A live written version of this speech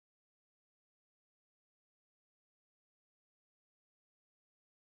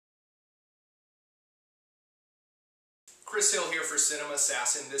Chris Hill here for Cinema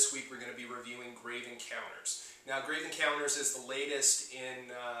Assassin. This week we're going to be reviewing Grave Encounters. Now, Grave Encounters is the latest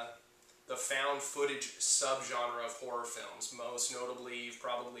in the found footage subgenre of horror films. Most notably, you've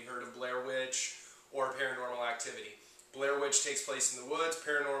probably heard of Blair Witch or Paranormal Activity. Blair Witch takes place in the woods,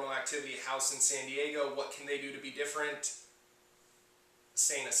 Paranormal Activity, a house in San Diego. What can they do to be different?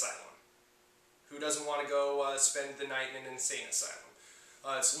 Insane asylum. Who doesn't want to go spend the night in an insane asylum?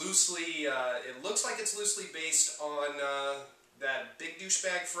 It's loosely, it looks like it's loosely based on that big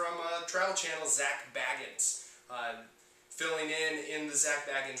douchebag from Travel Channel, Zach Baggins. Filling in the Zach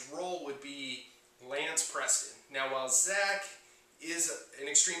Baggins role would be Lance Preston. Now, while Zach is an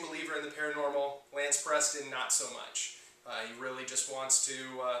extreme believer in the paranormal, Lance Preston not so much. He really just wants to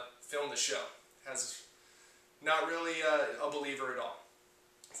film the show. Has not really a believer at all.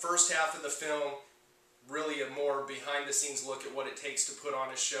 First half of the film, really a more behind-the-scenes look at what it takes to put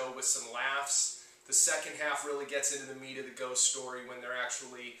on a show with some laughs. The second half really gets into the meat of the ghost story when they're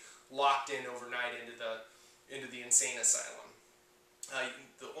actually locked in overnight into the insane asylum.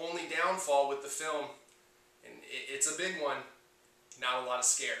 The only downfall with the film, and it's a big one, not a lot of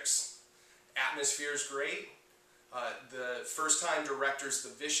scares. Atmosphere is great. The first-time directors, the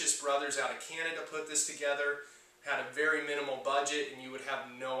Vicious brothers out of Canada, put this together. Had a very minimal budget, and you would have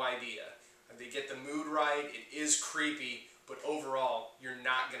no idea. They get the mood right. It is creepy, but overall, you're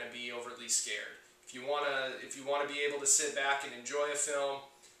not going to be overly scared. If you want to be able to sit back and enjoy a film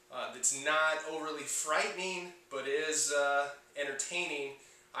that's not overly frightening, but is entertaining,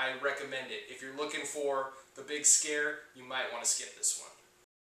 I recommend it. If you're looking for the big scare, you might want to skip this one.